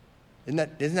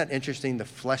 Isn't that interesting, the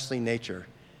fleshly nature?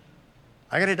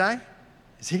 I got to die?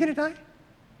 Is he going to die?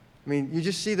 I mean, you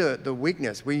just see the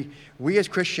weakness. We as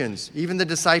Christians, even the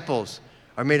disciples,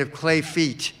 are made of clay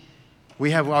feet.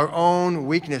 We have our own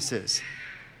weaknesses.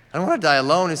 I don't want to die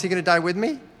alone. Is he going to die with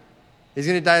me? Is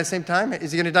he going to die at the same time?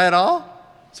 Is he going to die at all?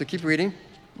 So keep reading.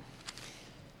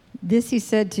 This he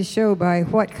said to show by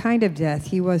what kind of death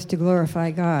he was to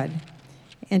glorify God.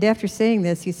 And after saying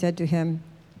this, he said to him,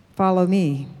 "Follow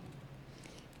me."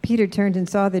 Peter turned and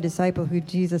saw the disciple who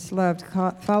Jesus loved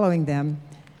following them,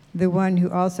 the one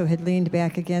who also had leaned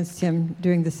back against him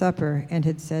during the supper and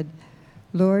had said,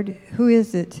 "Lord, who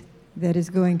is it that is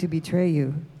going to betray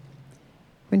you?"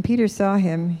 When Peter saw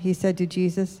him, he said to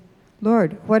Jesus,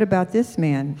 "Lord, what about this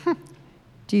man?"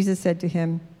 Jesus said to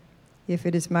him, "If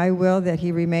it is my will that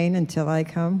he remain until I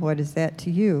come, what is that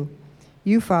to you?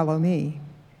 You follow me."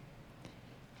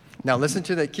 Now listen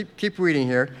to keep reading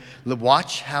here.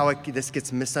 Watch how this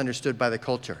gets misunderstood by the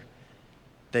culture.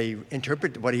 They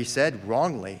interpret what he said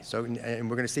wrongly. And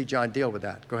we're going to see John deal with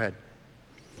that. Go ahead.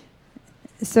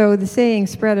 So the saying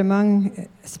spread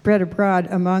abroad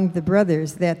among the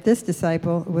brothers that this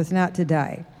disciple was not to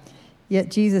die. Yet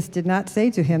Jesus did not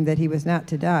say to him that he was not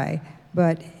to die,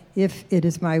 but if it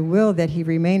is my will that he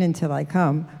remain until I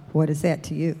come, what is that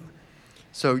to you?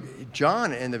 So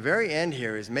John, in the very end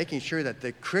here, is making sure that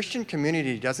the Christian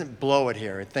community doesn't blow it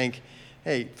here and think,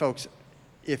 hey, folks,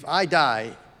 if I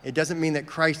die, it doesn't mean that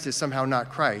Christ is somehow not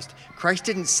Christ. Christ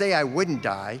didn't say I wouldn't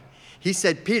die. He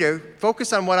said, Peter,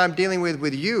 focus on what I'm dealing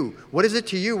with you. What is it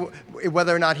to you,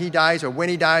 whether or not he dies or when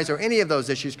he dies or any of those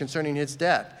issues concerning his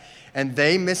death? And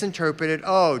they misinterpreted,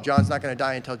 oh, John's not going to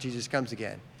die until Jesus comes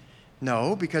again.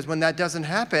 No, because when that doesn't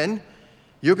happen,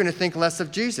 you're going to think less of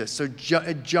Jesus. So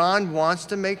John wants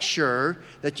to make sure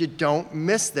that you don't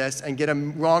miss this and get a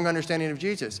wrong understanding of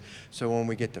Jesus. So when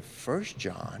we get to 1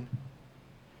 John,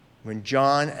 when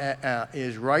John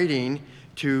is writing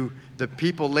to the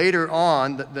people later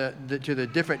on, to the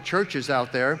different churches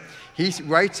out there, he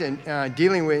writes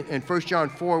dealing with in 1 John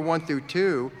 4, 1 through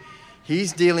 2,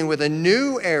 he's dealing with a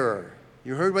new error.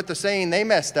 You heard what they're saying, they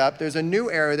messed up. There's a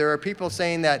new error. There are people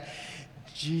saying that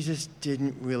Jesus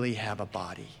didn't really have a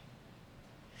body.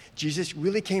 Jesus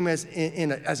really came as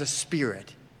a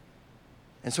spirit.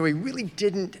 And so he really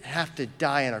didn't have to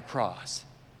die on a cross.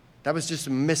 That was just a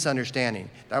misunderstanding.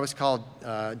 That was called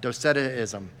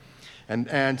Docetaism.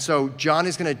 And so John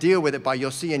is going to deal with it by,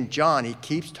 you'll see in John, he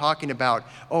keeps talking about,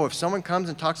 if someone comes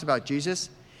and talks about Jesus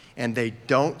and they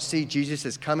don't see Jesus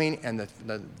as coming and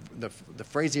the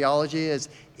phraseology is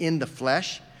in the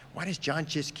flesh, why does John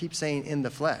just keep saying in the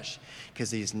flesh? Because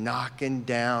he's knocking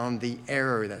down the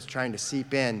error that's trying to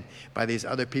seep in by these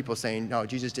other people saying, no,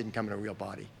 Jesus didn't come in a real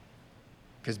body.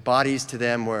 Because bodies to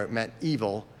them meant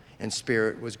evil and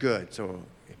spirit was good. So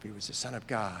if he was the Son of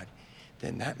God,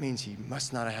 then that means he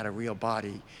must not have had a real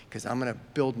body, because I'm going to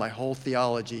build my whole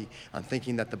theology on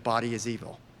thinking that the body is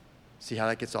evil. See how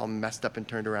that gets all messed up and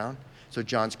turned around? So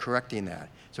John's correcting that.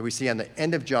 So we see on the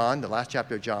end of John, the last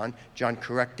chapter of John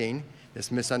correcting this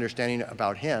misunderstanding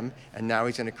about him, and now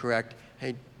he's going to correct,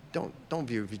 hey, don't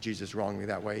view Jesus wrongly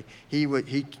that way.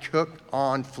 He took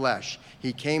on flesh.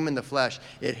 He came in the flesh.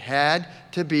 It had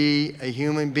to be a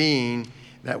human being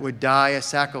that would die a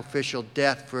sacrificial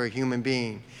death for a human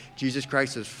being. Jesus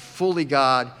Christ is fully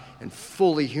God and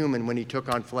fully human when he took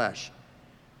on flesh.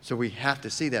 So we have to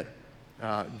see that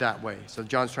that way. So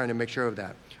John's trying to make sure of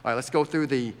that. All right, let's go through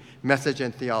the message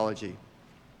and theology.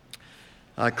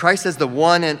 Christ is the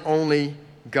one and only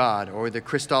God, or the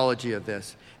Christology of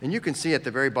this. And you can see at the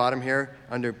very bottom here,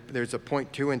 there's a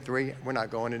point 2 and 3. We're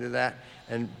not going into that.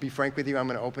 And be frank with you, I'm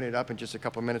going to open it up in just a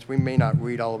couple of minutes. We may not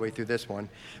read all the way through this one.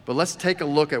 But let's take a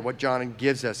look at what John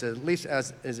gives us, at least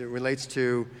as it relates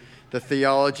to the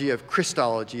theology of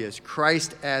Christology, as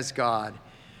Christ as God.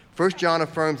 1 John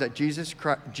affirms that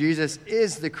Jesus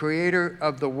is the creator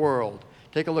of the world.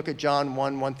 Take a look at John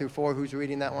 1, 1 through 4. Who's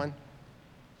reading that one?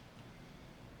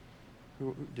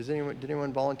 Did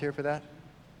anyone volunteer for that?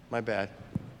 My bad.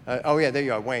 Yeah, there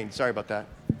you are, Wayne. Sorry about that.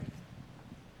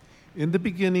 In the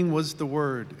beginning was the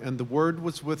Word, and the Word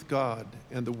was with God,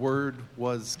 and the Word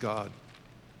was God.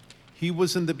 He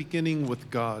was in the beginning with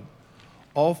God.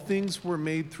 All things were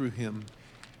made through him,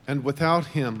 and without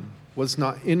him was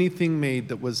not anything made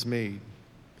that was made.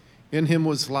 In him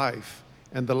was life,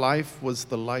 and the life was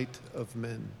the light of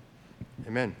men.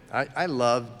 Amen. I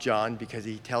love John because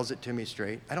he tells it to me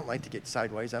straight. I don't like to get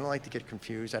sideways. I don't like to get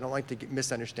confused. I don't like to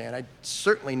misunderstand. I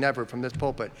certainly never from this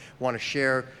pulpit want to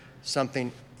share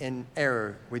something in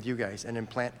error with you guys and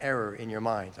implant error in your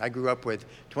minds. I grew up with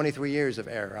 23 years of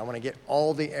error. I want to get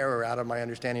all the error out of my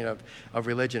understanding of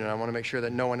religion, and I want to make sure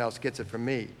that no one else gets it from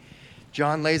me.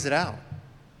 John lays it out.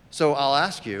 So I'll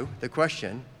ask you the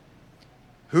question,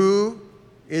 who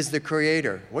is the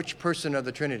creator? Which person of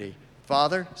the Trinity?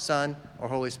 Father, Son, or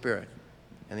Holy Spirit?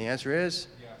 And the answer is?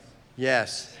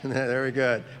 Yes. Very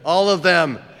good. All of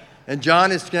them. And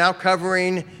John is now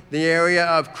covering the area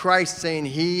of Christ, saying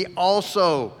he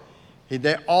also,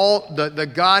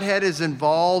 the Godhead is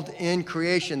involved in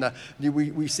creation.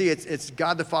 We see it's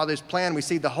God the Father's plan. We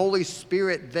see the Holy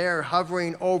Spirit there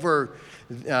hovering over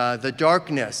the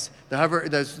darkness.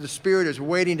 The Spirit is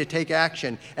waiting to take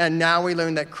action. And now we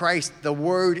learn that Christ, the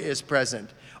Word, is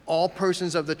present. All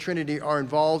persons of the Trinity are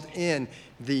involved in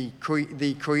the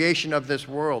creation of this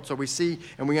world. So we see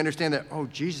and we understand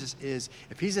that, Jesus is,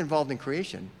 if he's involved in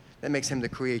creation, that makes him the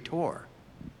creator.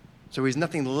 So he's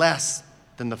nothing less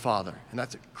than the Father. And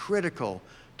that's critical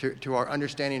to our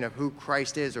understanding of who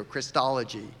Christ is, or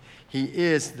Christology. He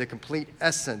is the complete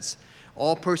essence.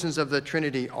 All persons of the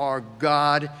Trinity are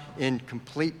God in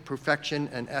complete perfection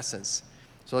and essence.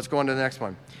 So let's go on to the next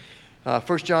one.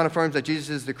 1 John affirms that Jesus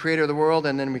is the creator of the world,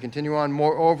 and then we continue on.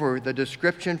 Moreover, the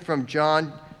description from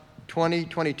John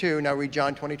 20:22. Now read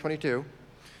John 20:22.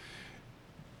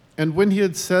 And when he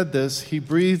had said this, he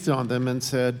breathed on them and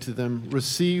said to them,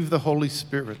 "Receive the Holy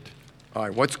Spirit." All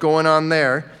right, what's going on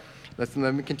there? Let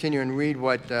me continue and read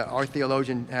what our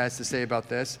theologian has to say about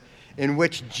this. In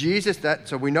which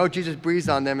so we know Jesus breathes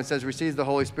on them and says, "Receive the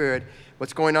Holy Spirit."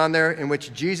 What's going on there? In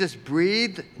which Jesus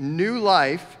breathed new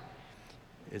life.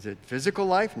 Is it physical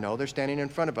life? No, they're standing in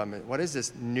front of him. What is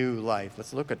this new life?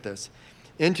 Let's look at this.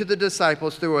 Into the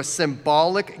disciples through a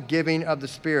symbolic giving of the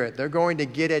Spirit. They're going to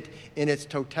get it in its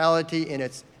totality, in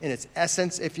its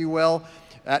essence, if you will,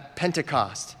 at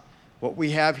Pentecost. What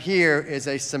we have here is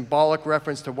a symbolic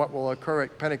reference to what will occur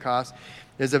at Pentecost.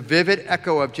 There's a vivid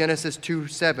echo of Genesis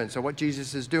 2:7. So what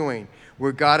Jesus is doing,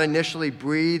 where God initially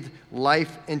breathed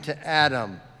life into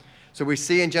Adam. So we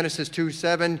see in Genesis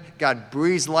 2:7, God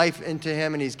breathes life into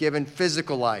him and he's given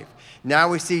physical life. Now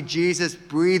we see Jesus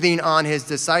breathing on his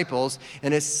disciples,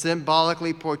 and it's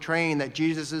symbolically portraying that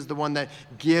Jesus is the one that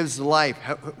gives life.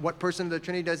 What person of the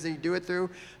Trinity does he do it through?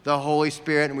 The Holy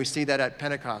Spirit, and we see that at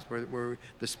Pentecost, where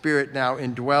the Spirit now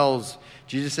indwells.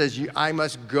 Jesus says, I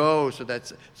must go so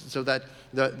that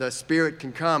the Spirit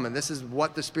can come, and this is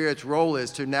what the Spirit's role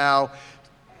is, to now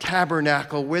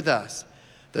tabernacle with us.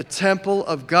 The temple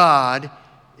of God,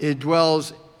 it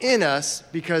dwells in us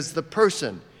because the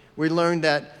person. We learned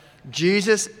that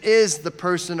Jesus is the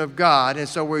person of God, and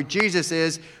so where Jesus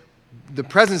is, the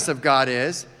presence of God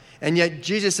is, and yet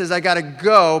Jesus says, I got to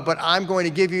go, but I'm going to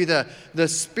give you the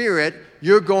Spirit.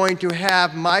 You're going to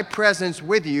have my presence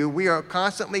with you. We are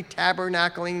constantly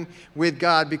tabernacling with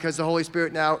God because the Holy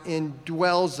Spirit now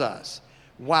indwells us.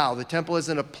 Wow, the temple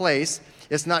isn't a place.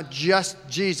 It's not just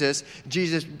Jesus.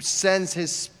 Jesus sends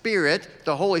his Spirit,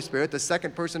 the Holy Spirit, the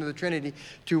second person of the Trinity,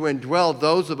 to indwell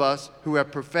those of us who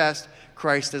have professed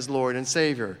Christ as Lord and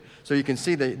Savior. So you can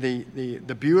see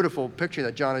the beautiful picture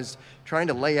that John is trying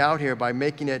to lay out here by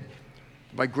making it,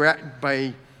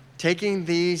 by taking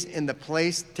these in the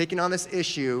place, taking on this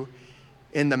issue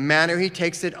in the manner he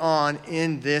takes it on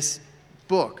in this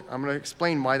book. I'm going to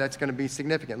explain why that's going to be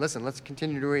significant. Listen, let's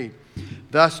continue to read.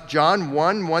 Thus, John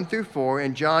 1:1-4,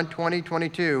 and John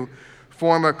 20:22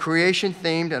 form a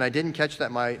creation-themed, and I didn't catch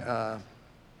that my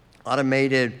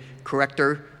automated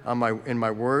corrector in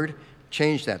my word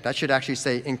changed that. That should actually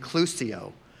say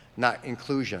inclusio, not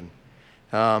inclusion.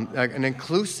 An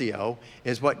inclusio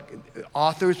is what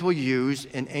authors will use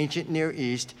in ancient Near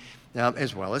East,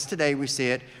 as well as today we see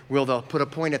it, where they'll put a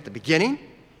point at the beginning,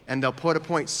 and they'll put a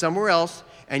point somewhere else,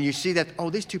 and you see that,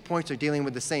 these 2 points are dealing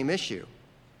with the same issue.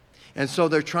 And so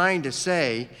they're trying to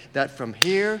say that from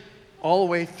here all the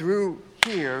way through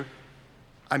here,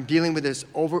 I'm dealing with this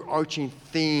overarching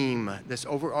theme, this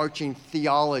overarching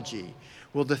theology.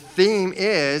 Well, the theme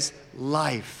is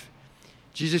life.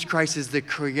 Jesus Christ is the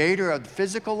creator of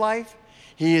physical life.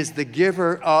 He is the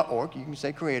giver of, or you can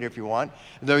say creator if you want,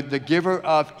 the giver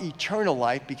of eternal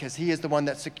life, because he is the one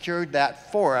that secured that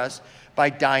for us by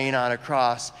dying on a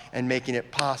cross and making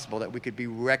it possible that we could be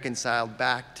reconciled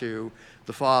back to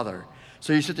the Father.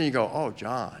 So you sit there and you go,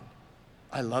 John,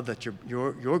 I love that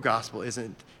your gospel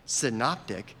isn't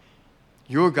synoptic.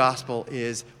 Your gospel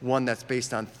is one that's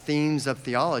based on themes of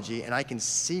theology, and I can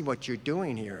see what you're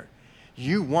doing here.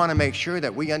 You want to make sure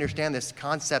that we understand this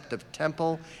concept of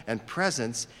temple and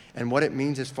presence and what it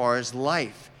means as far as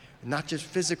life, not just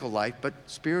physical life, but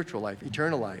spiritual life,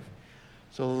 eternal life.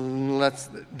 So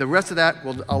the rest of that,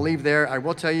 I'll leave there. I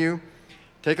will tell you,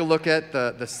 take a look at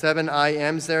the 7 I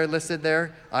ams there listed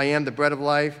there. I am the bread of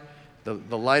life, the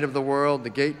light of the world, the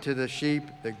gate to the sheep,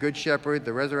 the good shepherd,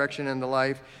 the resurrection and the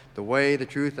life, the way, the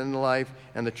truth, and the life,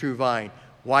 and the true vine.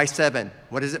 Why 7?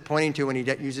 What is it pointing to when he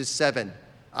uses 7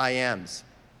 I ams?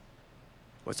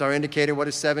 What's our indicator? What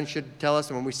does 7 should tell us?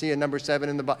 And when we see a number 7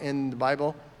 in the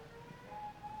Bible,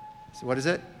 so what is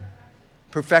it?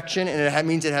 Perfection, and it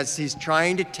means he's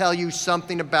trying to tell you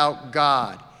something about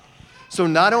God. So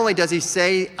not only does he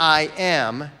say I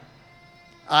am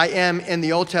in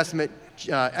the Old Testament,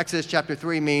 Exodus chapter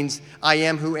 3 means I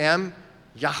am who am.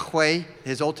 Yahweh,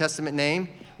 his Old Testament name,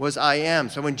 was I am.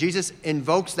 So when Jesus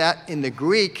invokes that in the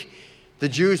Greek, the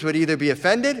Jews would either be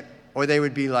offended or they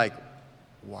would be like,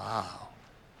 wow,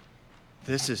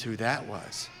 this is who that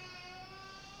was.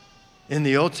 In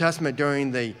the Old Testament,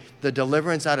 during the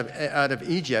deliverance out of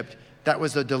Egypt, that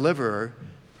was the deliverer.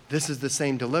 This is the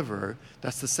same deliverer.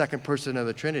 That's the second person of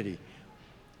the Trinity.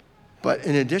 But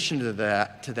in addition to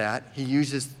that, he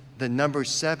uses the number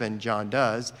 7, John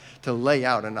does, to lay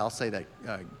out, and I'll say that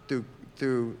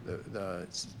through the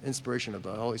inspiration of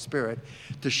the Holy Spirit,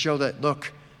 to show that,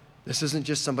 look, this isn't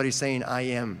just somebody saying I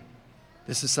am.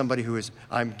 This is somebody who is,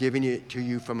 I'm giving it to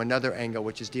you from another angle,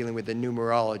 which is dealing with the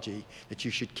numerology that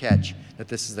you should catch, that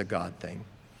this is a God thing.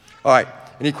 All right,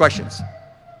 any questions?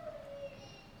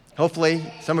 Hopefully,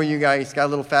 some of you guys got a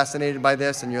little fascinated by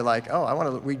this, and you're like, oh, I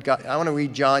want to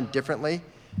read John differently.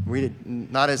 Read it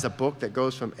not as a book that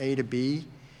goes from A to B.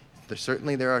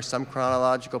 Certainly there are some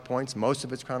chronological points. Most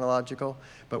of it's chronological.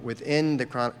 But within the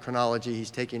chronology,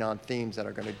 he's taking on themes that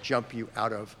are going to jump you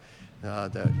out of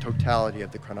the totality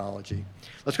of the chronology.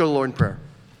 Let's go to the Lord in prayer.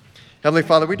 Heavenly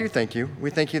Father, we do thank you. We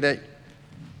thank you that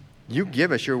you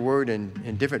give us your word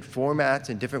in different formats,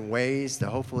 in different ways to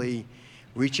hopefully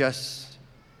reach us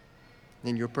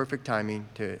in your perfect timing,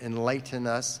 to enlighten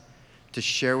us, to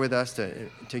share with us,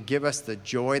 to give us the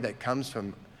joy that comes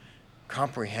from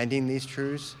comprehending these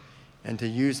truths, and to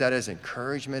use that as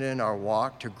encouragement in our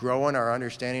walk, to grow in our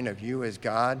understanding of you as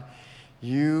God.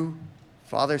 You,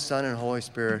 Father, Son, and Holy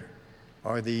Spirit,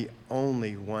 are the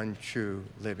only one true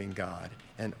living God,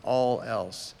 and all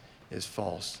else is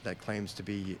false that claims to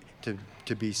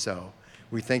be so.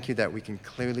 We thank you that we can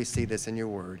clearly see this in your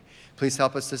word. Please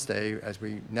help us this day as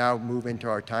we now move into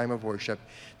our time of worship,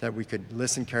 that we could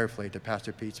listen carefully to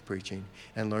Pastor Pete's preaching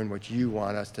and learn what you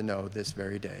want us to know this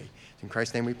very day. In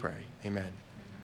Christ's name we pray. Amen.